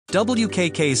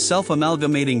WKK's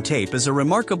self-amalgamating tape is a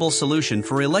remarkable solution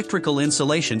for electrical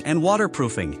insulation and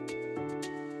waterproofing.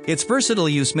 Its versatile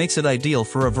use makes it ideal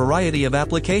for a variety of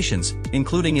applications,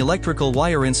 including electrical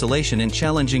wire insulation in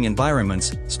challenging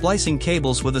environments, splicing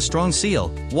cables with a strong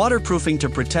seal, waterproofing to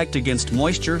protect against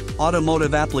moisture,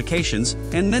 automotive applications,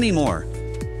 and many more.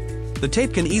 The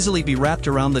tape can easily be wrapped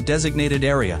around the designated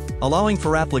area, allowing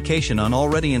for application on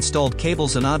already installed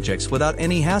cables and objects without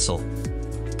any hassle.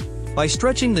 By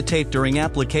stretching the tape during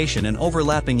application and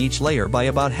overlapping each layer by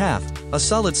about half, a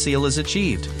solid seal is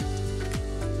achieved.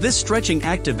 This stretching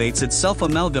activates its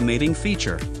self-amalgamating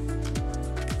feature.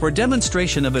 For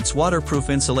demonstration of its waterproof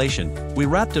insulation, we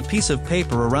wrapped a piece of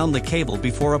paper around the cable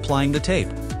before applying the tape.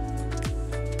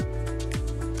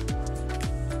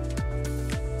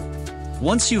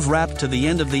 Once you've wrapped to the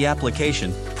end of the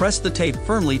application, press the tape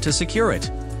firmly to secure it.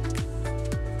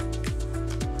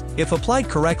 If applied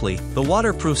correctly, the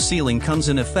waterproof sealing comes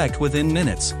in effect within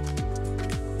minutes.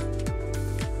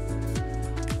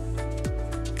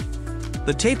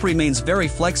 The tape remains very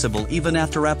flexible even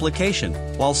after application,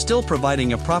 while still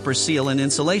providing a proper seal and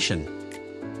insulation.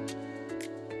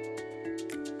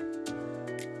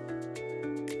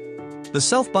 The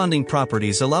self-bonding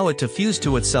properties allow it to fuse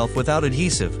to itself without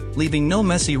adhesive, leaving no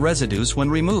messy residues when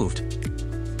removed.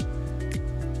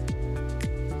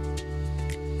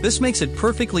 This makes it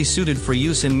perfectly suited for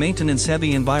use in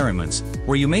maintenance-heavy environments,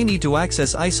 where you may need to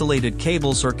access isolated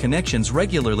cables or connections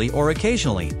regularly or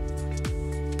occasionally.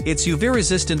 Its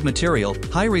UV-resistant material,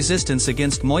 high resistance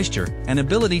against moisture, and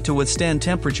ability to withstand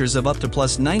temperatures of up to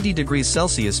plus 90 degrees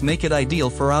Celsius make it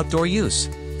ideal for outdoor use.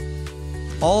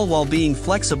 All while being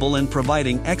flexible and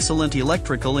providing excellent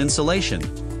electrical insulation.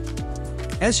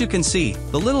 As you can see,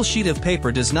 the little sheet of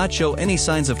paper does not show any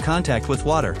signs of contact with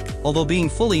water, although being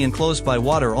fully enclosed by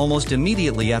water almost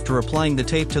immediately after applying the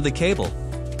tape to the cable.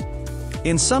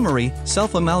 In summary,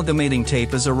 self-amalgamating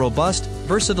tape is a robust,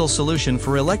 versatile solution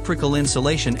for electrical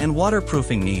insulation and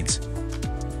waterproofing needs.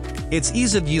 Its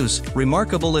ease of use,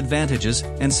 remarkable advantages,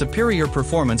 and superior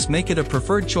performance make it a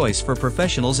preferred choice for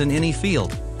professionals in any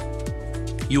field.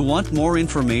 You want more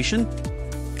information?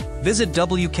 Visit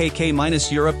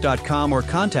WKK-Europe.com or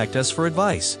contact us for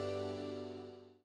advice.